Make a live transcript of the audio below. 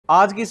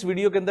आज की इस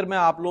वीडियो के अंदर मैं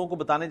आप लोगों को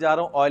बताने जा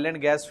रहा हूं oil and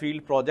gas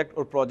field project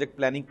और प्रोजेक्ट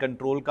प्लानिंग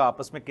कंट्रोल का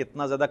आपस में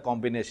कितना ज्यादा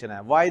कॉम्बिनेशन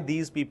है। Why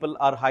these people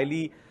are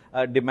highly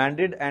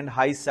demanded and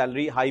high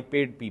salary high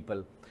paid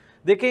people.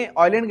 देखें,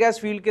 ऑयल एंड गैस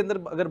फील्ड के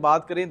अंदर अगर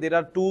बात करें, there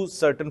are to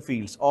certain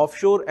fields,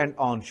 offshore and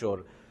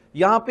onshore.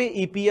 यहाँ पे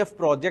ईपीएफ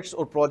प्रोजेक्ट्स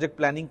और प्रोजेक्ट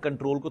प्लानिंग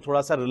कंट्रोल को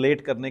थोड़ा सा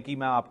रिलेट करने की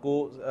मैं आपको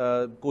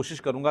कोशिश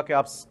करूंगा कि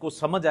आपको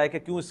समझ आए कि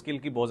क्यों स्किल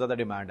की बहुत ज्यादा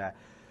डिमांड है।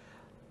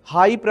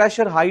 हाई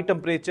प्रेशर हाई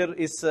टेम्परेचर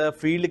इस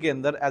फील्ड के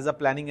अंदर एज अ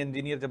प्लानिंग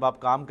इंजीनियर जब आप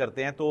काम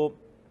करते हैं, तो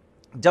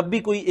जब भी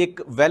कोई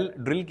एक वेल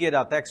ड्रिल किया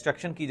जाता है,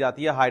 एक्सट्रैक्शन की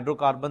जाती है,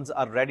 hydrocarbons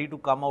are ready to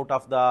come out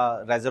of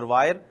the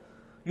reservoir,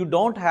 you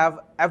don't have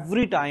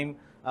every time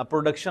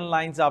production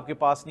lines आपके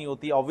पास नहीं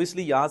होती।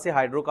 ऑब्वियसली यहां से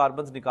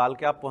हाइड्रोकार्बन्स निकाल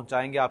के आप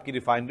पहुंचाएंगे आपकी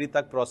रिफाइनरी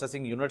तक,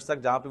 प्रोसेसिंग यूनिट्स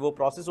तक, जहां पे वो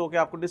प्रोसेस होकर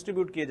आपको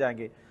डिस्ट्रीब्यूट किए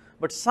जाएंगे।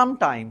 But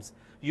sometimes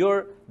your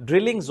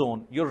drilling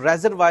zone, your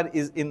reservoir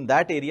is in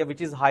that area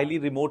which is highly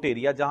remote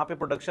area, जहां पे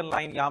प्रोडक्शन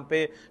लाइन, यहां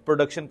पे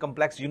प्रोडक्शन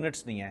कम्प्लेक्स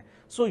यूनिट्स नहीं है।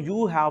 So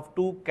you have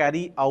to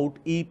carry out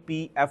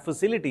EPF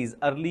facilities,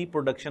 early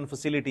production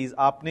facilities.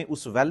 आपने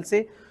उस well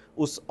से,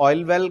 उस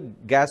ऑयल वेल,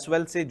 गैस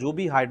वेल से जो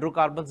भी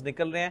हाइड्रोकार्बन्स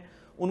निकल रहे हैं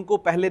उनको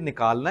पहले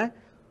निकालना है,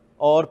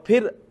 और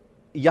फिर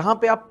यहां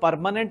पे आप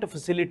permanent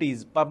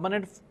facilities,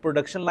 permanent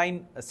production line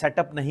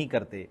setup नहीं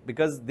करते,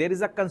 because there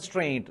is a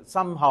constraint,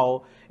 somehow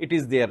it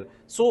is there.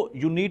 So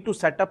you need to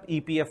setup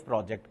EPF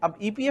project. अब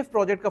ईपीएफ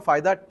प्रोजेक्ट का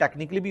फायदा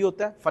टेक्निकली भी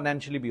होता है,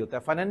 फाइनेंशियली भी होता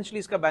है। फाइनेंशियली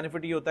इसका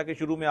बेनिफिट ये होता है कि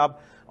शुरू में आप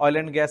ऑयल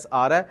एंड गैस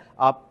आ रहा है,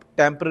 आप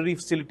टेम्पररी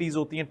फैसिलिटीज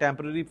होती हैं,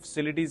 टेम्पररी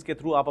फैसिलिटीज के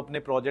थ्रू आप अपने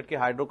प्रोजेक्ट के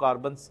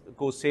हाइड्रोकार्बन्स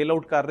को सेल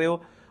आउट कर रहे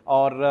हो,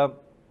 और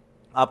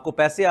आपको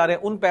पैसे आ रहे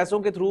हैं। उन पैसों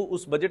के थ्रू,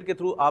 उस बजट के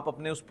थ्रू आप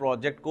अपने उस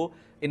प्रोजेक्ट को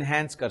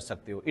इनहेंस कर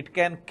सकते हो। It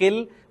can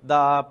kill the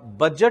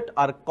budget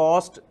और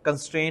cost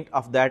constraint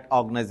of that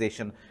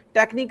organisation.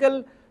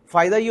 Technical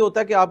फायदा ये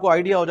होता है कि आपको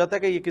आइडिया हो जाता है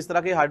कि ये किस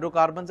तरह के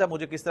हाइड्रोकार्बन्स है,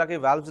 मुझे किस तरह के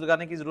वाल्व्स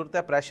लगाने की जरूरत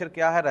है, प्रेशर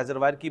क्या है,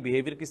 रेजरवायर की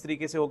बिहेवियर किस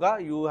तरीके से होगा।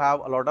 You have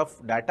a lot of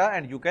data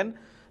and you can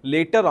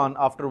later on,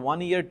 after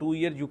 1 year 2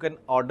 year, you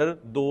can order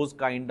those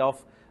kind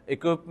of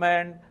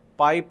equipment,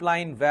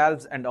 pipeline,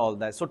 valves and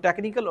all that. So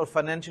technical or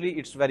financially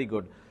it's very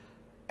good.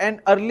 And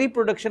early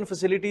production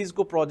facilities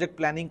को project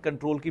planning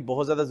control की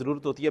बहुत ज्यादा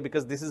जरूरत होती है,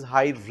 because this is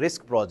high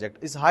risk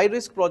project. इस high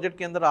risk project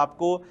के अंदर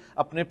आपको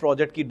अपने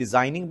प्रोजेक्ट की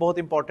डिजाइनिंग बहुत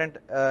इंपॉर्टेंट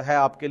है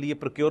आपके लिए,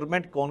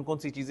 प्रोक्योरमेंट, कौन कौन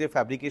सी चीजें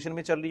फैब्रिकेशन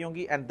में चल रही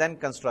होंगी, and then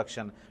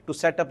construction to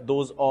set up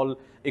those all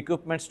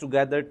equipments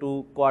together to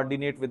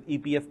coordinate with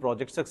EPF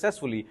project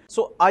successfully.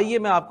 सो आइए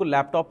मैं आपको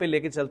लैपटॉप पे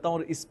लेके चलता हूं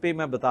और इस पे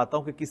मैं बताता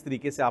हूं कि किस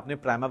तरीके से आपने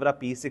प्राइमेवेरा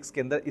P6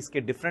 के अंदर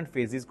इसके डिफरेंट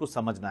फेजेस को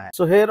समझना है।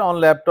 So here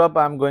on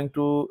laptop, I'm going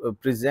to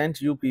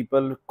present you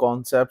people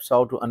concepts how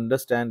to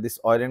understand this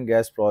oil and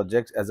gas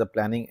projects as a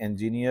planning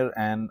engineer,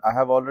 and I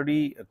have already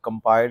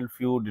compiled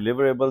few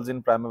deliverables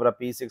in Primavera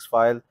P6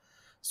 file.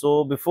 So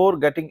before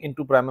getting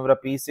into Primavera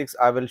P6,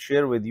 I will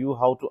share with you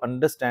how to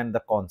understand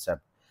the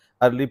concept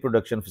early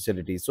production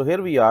facilities. So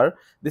here we are.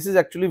 This is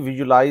actually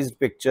visualized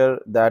picture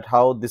that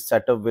how this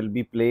setup will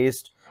be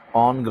placed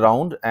on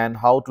ground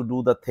and how to do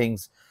the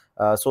things.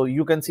 So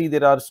you can see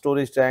there are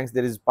storage tanks,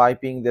 there is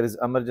piping, there is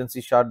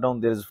emergency shutdown,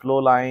 there is flow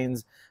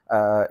lines,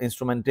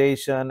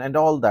 instrumentation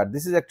and all that.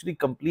 This is actually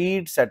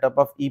complete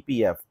setup of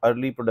EPF,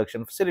 early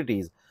production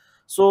facilities.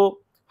 So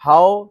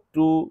how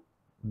to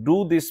do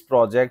this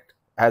project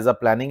as a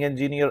planning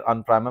engineer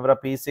on Primavera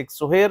P6?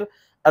 So here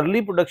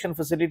early production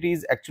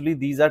facilities, actually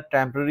these are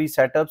temporary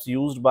setups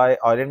used by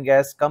oil and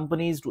gas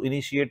companies to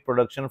initiate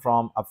production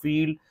from a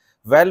field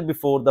well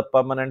before the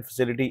permanent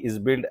facility is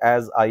built.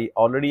 As I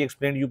already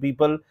explained you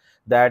people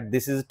that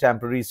this is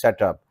temporary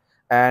setup,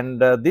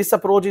 and this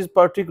approach is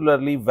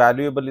particularly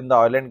valuable in the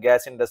oil and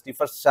gas industry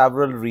for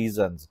several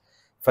reasons: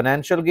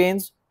 financial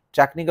gains,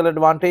 technical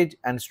advantage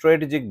and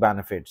strategic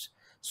benefits.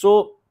 So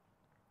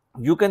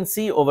you can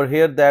see over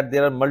here that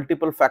there are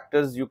multiple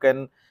factors you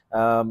can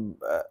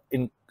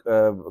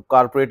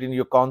incorporate in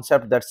your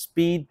concept, that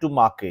speed to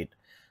market.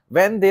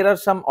 When there are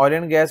some oil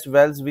and gas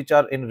wells which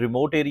are in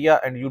remote area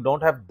and you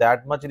don't have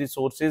that much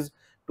resources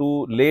to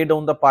lay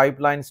down the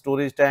pipeline,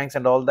 storage tanks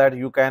and all that,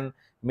 you can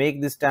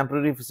make these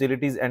temporary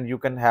facilities and you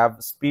can have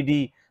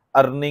speedy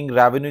earning,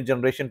 revenue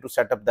generation to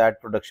set up that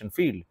production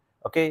field.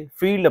 Okay,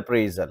 field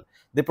appraisal,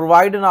 they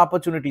provide an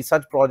opportunity.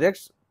 Such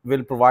projects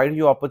will provide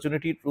you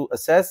opportunity to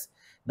assess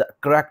the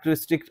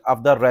characteristics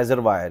of the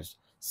reservoirs.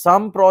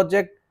 Some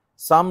project,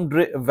 some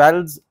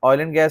wells, oil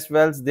and gas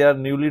wells, they are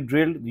newly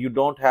drilled, you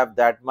don't have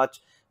that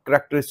much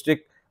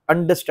characteristic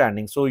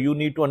understanding, so you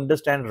need to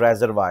understand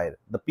reservoir.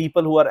 The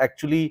people who are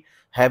actually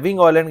having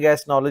oil and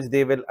gas knowledge,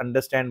 they will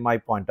understand my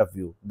point of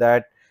view,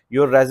 that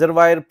your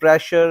reservoir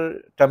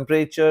pressure,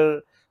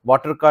 temperature,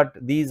 water cut,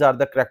 these are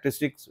the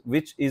characteristics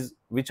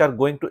which are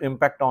going to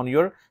impact on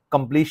your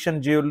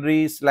completion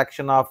jewelry,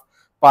 selection of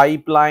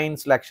pipeline,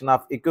 selection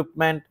of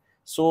equipment.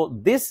 So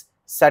this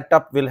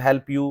setup will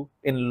help you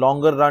in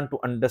longer run to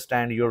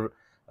understand your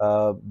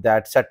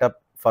that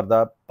setup for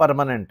the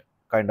permanent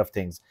kind of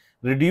things.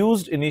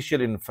 Reduced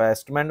initial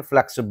investment,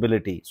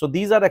 flexibility. So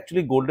these are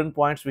actually golden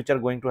points which are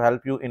going to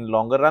help you in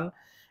longer run.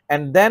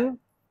 And then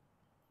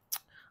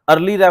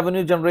Early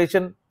revenue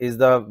generation is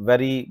the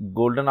very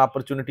golden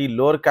opportunity.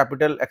 Lower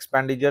capital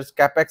expenditures,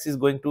 capex is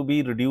going to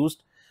be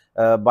reduced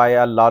by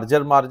a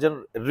larger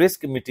margin.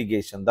 Risk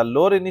mitigation, the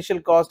lower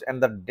initial cost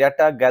and the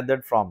data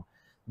gathered from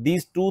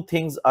these two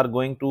things are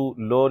going to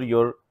lower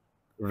your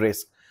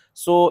risk.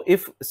 So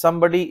if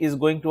somebody is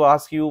going to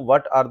ask you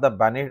what are the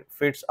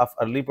benefits of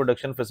early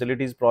production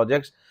facilities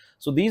projects,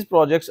 so these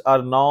projects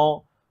are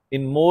now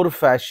in more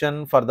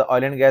fashion for the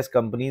oil and gas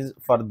companies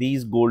for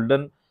these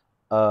golden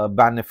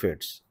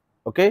benefits.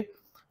 Okay,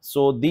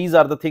 so these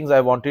are the things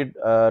I wanted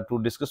to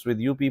discuss with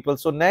you people.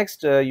 So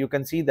next, you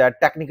can see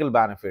that technical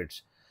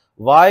benefits.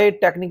 Why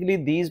technically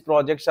these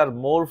projects are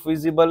more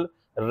feasible?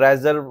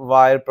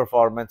 Reservoir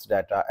performance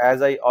data,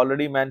 as I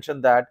already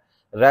mentioned, that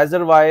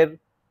reservoir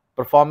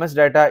performance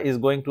data is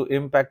going to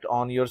impact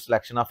on your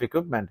selection of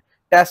equipment.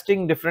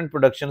 Testing different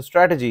production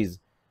strategies,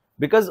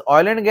 because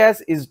oil and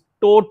gas is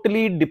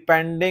totally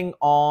depending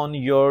on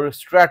your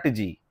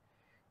strategy,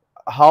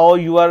 how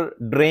you are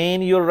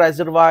drain your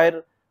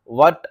reservoir,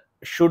 what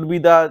should be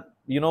the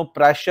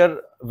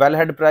pressure,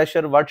 wellhead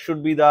pressure, what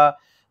should be the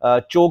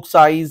choke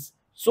size.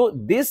 So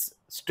this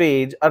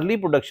stage, early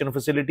production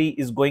facility,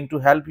 is going to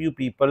help you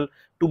people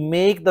to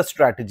make the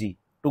strategy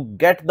to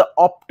get the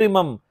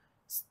optimum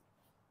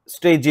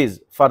stages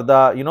for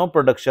the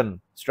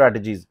production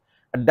strategies.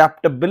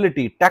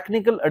 Adaptability,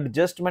 technical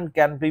adjustment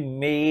can be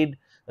made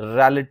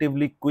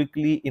relatively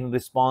quickly in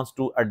response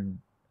to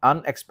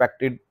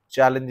unexpected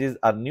challenges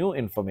or new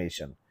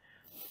information.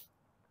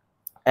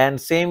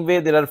 And same way,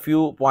 there are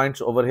few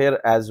points over here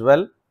as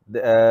well.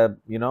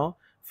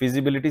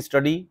 Feasibility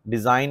study,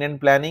 design and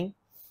planning,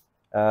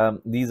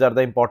 these are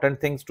the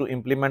important things to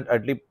implement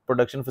early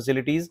production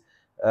facilities.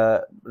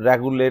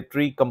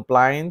 Regulatory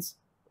compliance,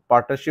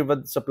 partnership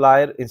with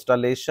supplier,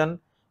 installation,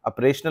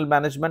 operational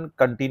management,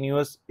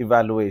 continuous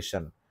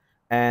evaluation.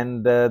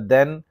 And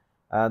then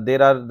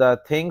there are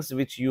the things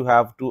which you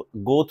have to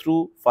go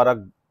through for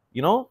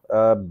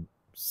a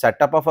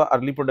setup of a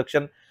early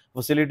production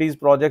facilities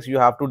projects. You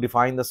have to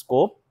define the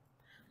scope,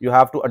 you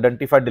have to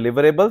identify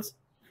deliverables,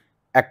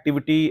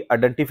 activity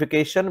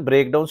identification,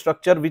 breakdown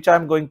structure, which I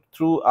am going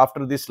through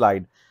after this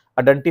slide.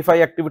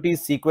 Identify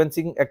activities,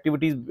 sequencing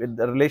activities,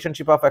 the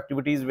relationship of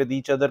activities with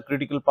each other,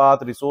 critical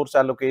path, resource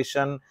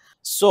allocation.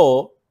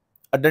 So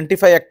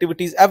identify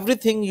activities,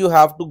 everything you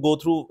have to go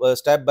through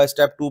step by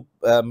step to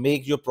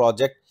make your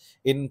project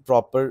in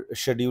proper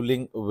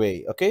scheduling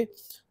way. Okay,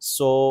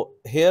 so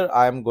here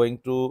I am going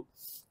to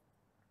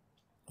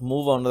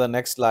move on to the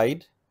next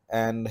slide.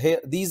 And here,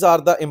 these are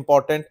the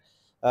important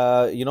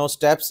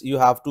steps you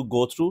have to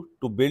go through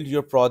to build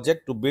your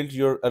project, to build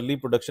your early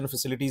production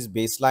facilities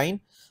baseline.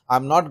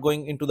 I'm not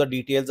going into the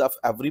details of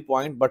every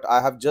point, but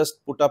I have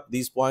just put up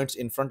these points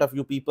in front of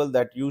you people,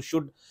 that you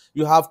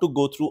have to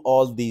go through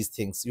all these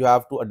things. You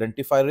have to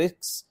identify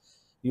risks,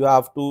 you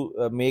have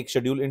to make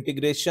schedule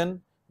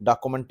integration,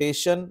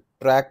 documentation,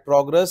 track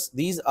progress.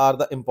 These are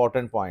the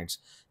important points.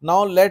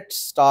 Now let's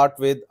start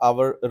with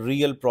our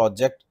real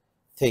project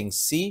things.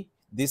 See,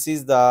 this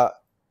is the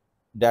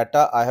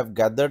data I have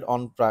gathered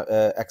on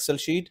Excel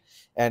sheet,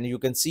 and you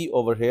can see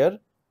over here.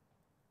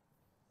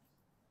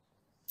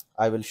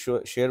 I will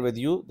share with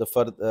you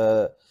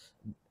the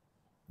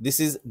this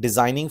is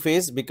designing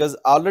phase, because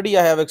already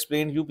I have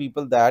explained you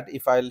people that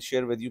if I'll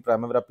share with you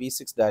Primavera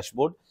P6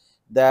 dashboard,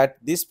 that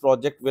this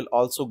project will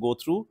also go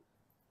through.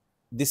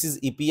 This is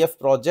EPF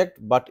project,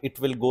 but it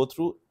will go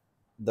through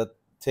the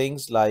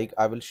things like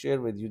I will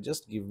share with you.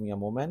 Just give me a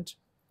moment.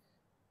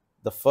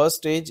 The first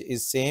stage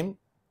is same: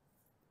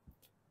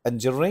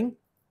 engineering,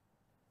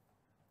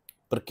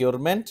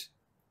 procurement,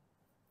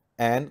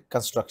 and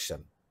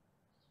construction.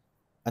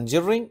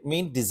 Engineering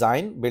means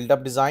design, build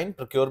up design,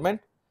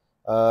 procurement,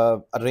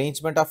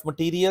 arrangement of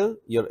material,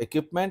 your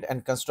equipment,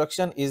 and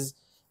construction is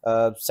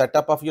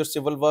setup of your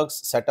civil works,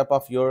 setup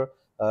of your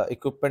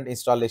equipment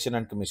installation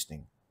and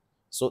commissioning.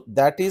 So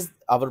that is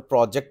our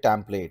project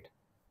template.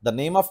 The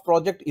name of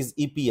project is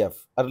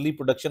EPF, Early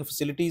Production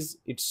Facilities.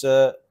 It's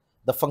the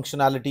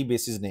functionality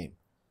basis name,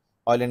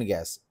 oil and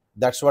gas.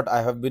 That's what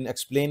I have been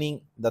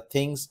explaining the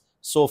things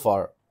so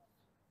far.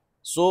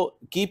 So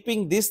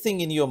keeping this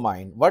thing in your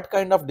mind, what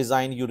kind of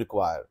design you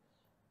require.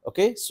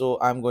 Okay, so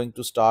I'm going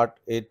to start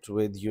it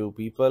with you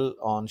people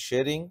on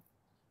sharing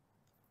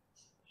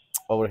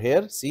over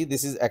here. See,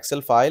 this is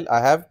Excel file I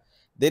have.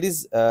 There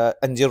is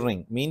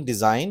engineering mean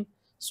design.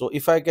 So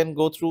if I can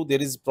go through,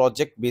 there is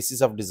project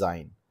basis of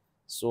design.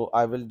 So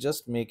I will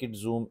just make it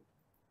zoom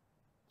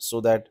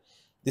so that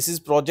this is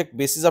project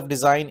basis of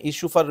design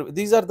issue. For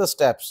these are the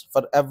steps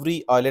for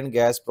every oil and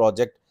gas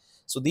project.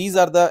 So these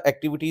are the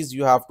activities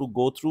you have to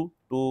go through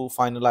to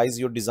finalize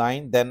your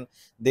design. Then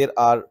there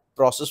are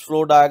process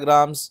flow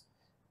diagrams.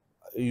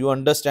 You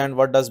understand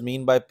what does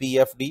mean by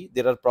PFD.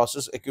 There are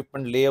process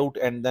equipment layout,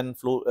 and then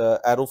flow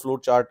arrow flow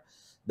chart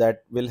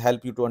that will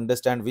help you to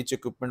understand which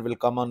equipment will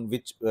come on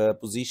which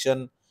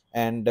position,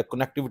 and the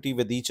connectivity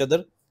with each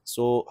other.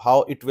 So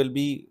how it will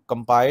be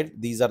compiled,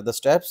 these are the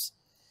steps.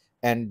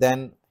 And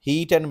then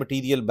heat and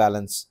material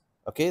balance.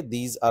 Okay,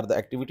 these are the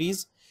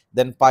activities.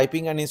 Then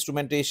piping and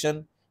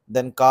instrumentation,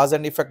 then cause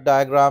and effect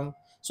diagram.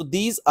 So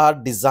these are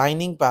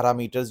designing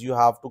parameters you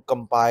have to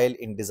compile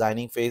in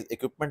designing phase.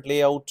 Equipment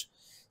layout,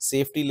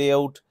 safety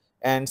layout,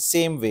 and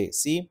same way,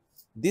 see,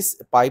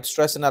 this pipe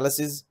stress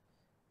analysis,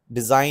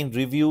 design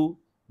review,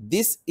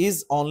 this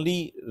is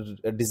only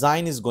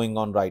design is going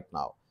on right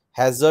now.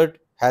 Hazard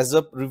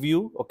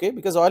review, okay,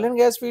 because oil and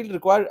gas field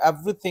require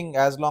everything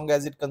as long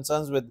as it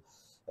concerns with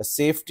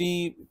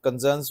safety,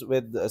 concerns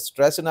with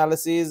stress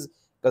analysis,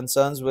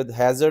 concerns with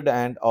hazard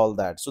and all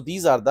that. So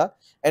these are the,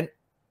 and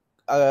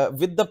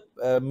with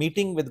the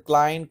meeting with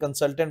client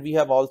consultant, we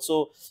have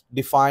also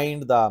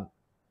defined the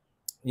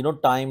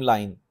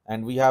timeline,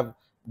 and we have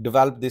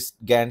developed this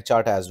Gantt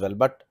chart as well.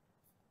 But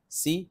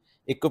see,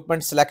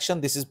 equipment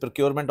selection, this is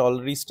procurement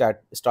already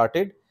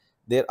started.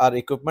 There are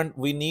equipment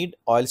we need,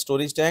 oil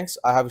storage tanks.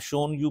 I have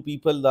shown you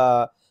people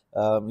the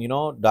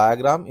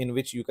diagram in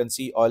which you can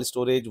see oil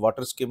storage,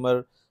 water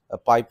skimmer,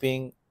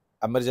 piping,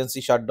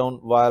 emergency shutdown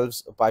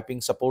valves,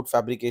 piping support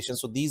fabrication.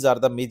 So these are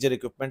the major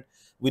equipment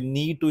we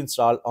need to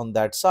install on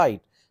that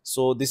site.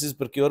 So this is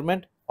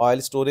procurement,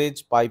 oil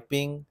storage,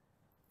 piping,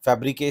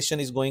 fabrication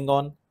is going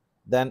on,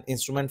 then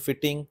instrument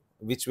fitting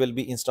which will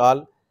be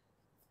installed.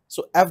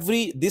 So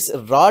every this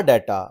raw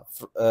data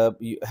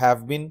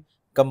have been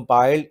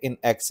compiled in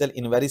Excel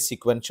in very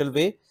sequential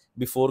way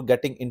before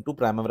getting into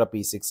Primavera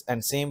P6,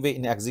 and same way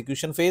in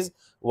execution phase,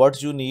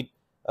 what you need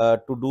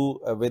to do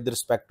with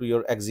respect to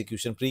your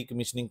execution,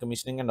 pre-commissioning,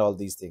 commissioning, and all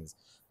these things.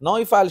 Now,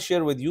 if I'll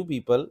share with you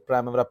people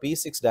Primavera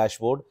P6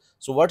 dashboard,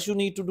 so what you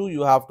need to do,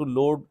 you have to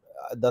load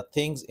the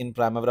things in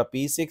Primavera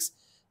P6,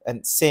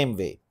 and same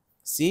way,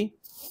 see,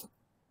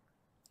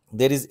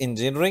 there is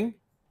engineering,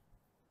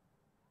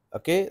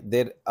 okay,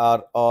 there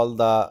are all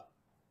the,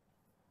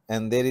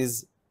 and there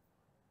is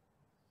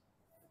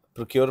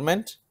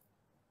procurement,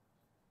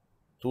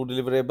 two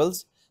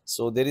deliverables.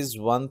 So there is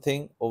one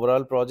thing,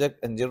 overall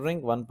project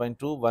engineering 1.2,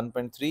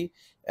 1.3,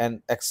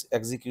 and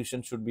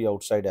execution should be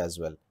outside as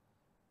well.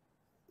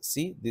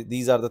 See,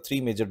 these are the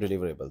three major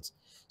deliverables.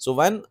 So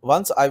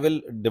once I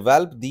will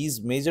develop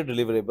these major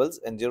deliverables,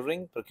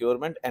 engineering,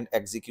 procurement, and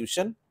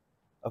execution,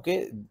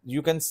 okay,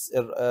 you can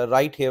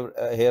write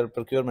here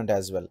procurement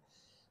as well.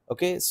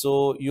 Okay,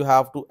 so you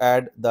have to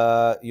add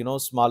the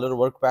smaller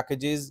work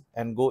packages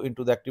and go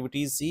into the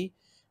activities. See,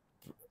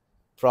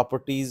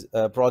 properties,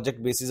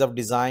 project basis of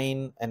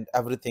design, and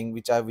everything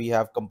which we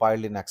have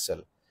compiled in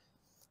Excel.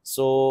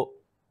 So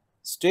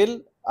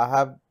still I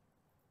have,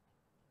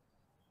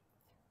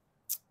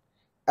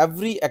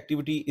 every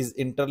activity is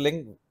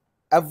interlinked,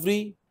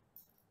 every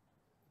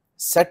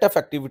set of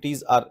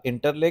activities are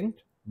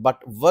interlinked,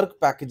 but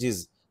work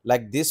packages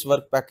like this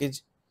work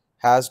package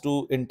has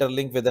to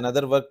interlink with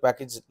another work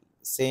package,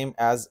 same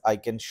as I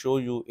can show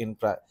you in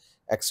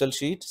Excel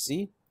sheet.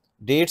 See,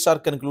 dates are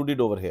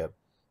concluded over here.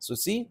 So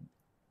see,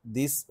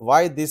 this,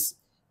 why this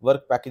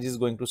work package is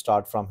going to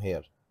start from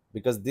here,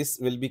 because this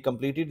will be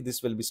completed,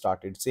 this will be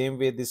started. Same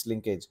way, this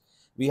linkage,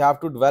 we have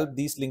to develop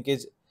these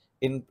linkage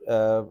in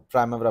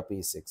Primavera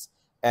P6.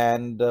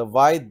 And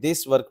why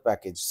this work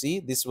package, see,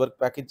 this work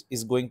package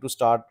is going to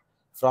start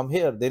from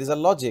here, there is a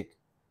logic,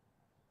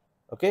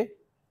 okay.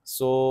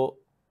 So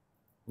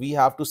we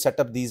have to set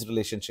up these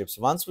relationships.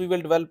 Once we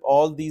will develop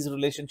all these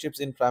relationships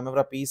in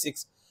Primavera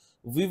P6,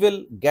 we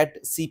will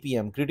get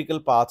CPM, critical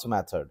path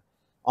method.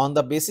 On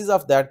the basis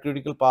of that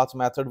critical path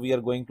method, we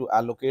are going to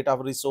allocate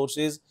our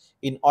resources.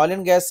 In oil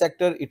and gas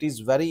sector, it is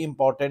very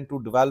important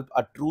to develop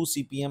a true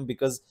CPM,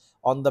 because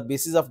on the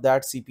basis of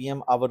that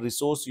CPM, our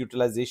resource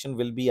utilization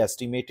will be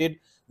estimated.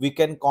 We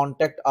can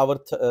contact our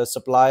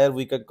supplier,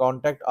 we can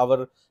contact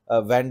our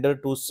vendor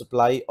to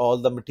supply all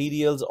the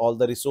materials, all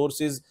the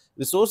resources.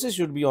 Resources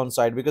should be on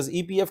site, because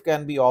EPF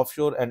can be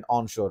offshore and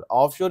onshore.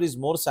 Offshore is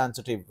more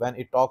sensitive when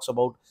it talks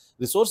about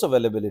resource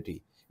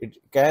availability. It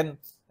can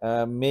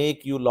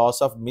make you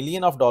loss of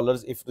million of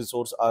dollars if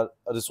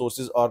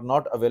resources are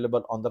not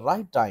available on the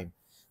right time.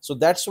 So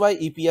that's why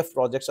EPF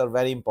projects are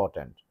very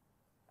important.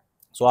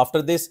 So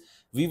after this,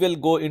 we will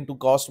go into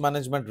cost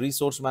management,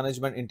 resource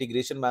management,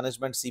 integration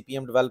management,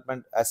 CPM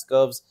development, S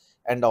curves,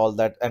 and all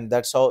that. And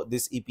that's how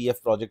this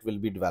EPF project will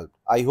be developed.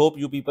 I hope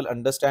you people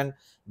understand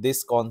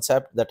this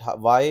concept, that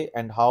why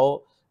and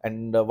how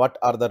and what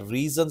are the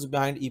reasons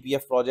behind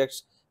EPF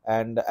projects.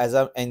 And as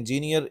an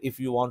engineer, if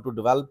you want to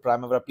develop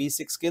Primavera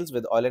P6 skills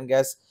with oil and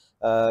gas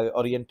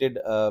oriented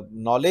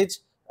knowledge,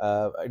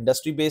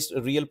 industry based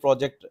real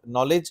project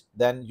knowledge,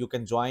 then you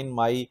can join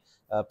my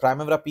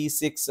Primavera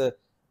P6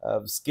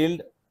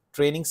 skilled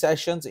training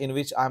sessions, in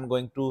which I'm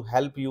going to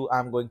help you,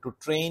 I'm going to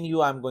train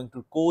you, I'm going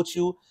to coach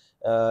you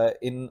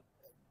in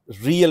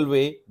real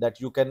way, that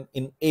you can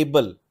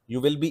enable,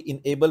 you will be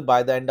enabled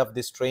by the end of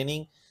this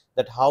training,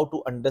 that how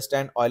to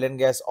understand oil and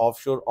gas,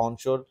 offshore,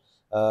 onshore,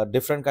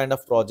 different kind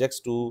of projects,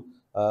 to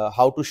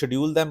how to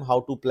schedule them, how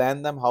to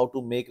plan them, how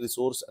to make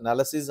resource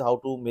analysis, how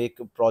to make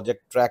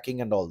project tracking,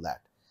 and all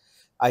that.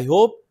 I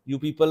hope you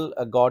people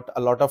got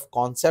a lot of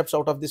concepts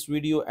out of this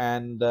video,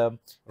 and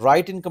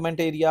write in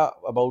comment area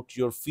about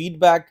your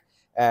feedback,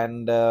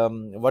 and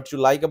what you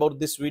like about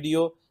this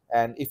video.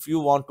 And if you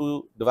want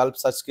to develop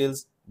such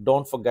skills,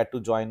 don't forget to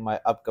join my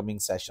upcoming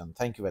session.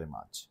 Thank you very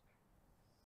much.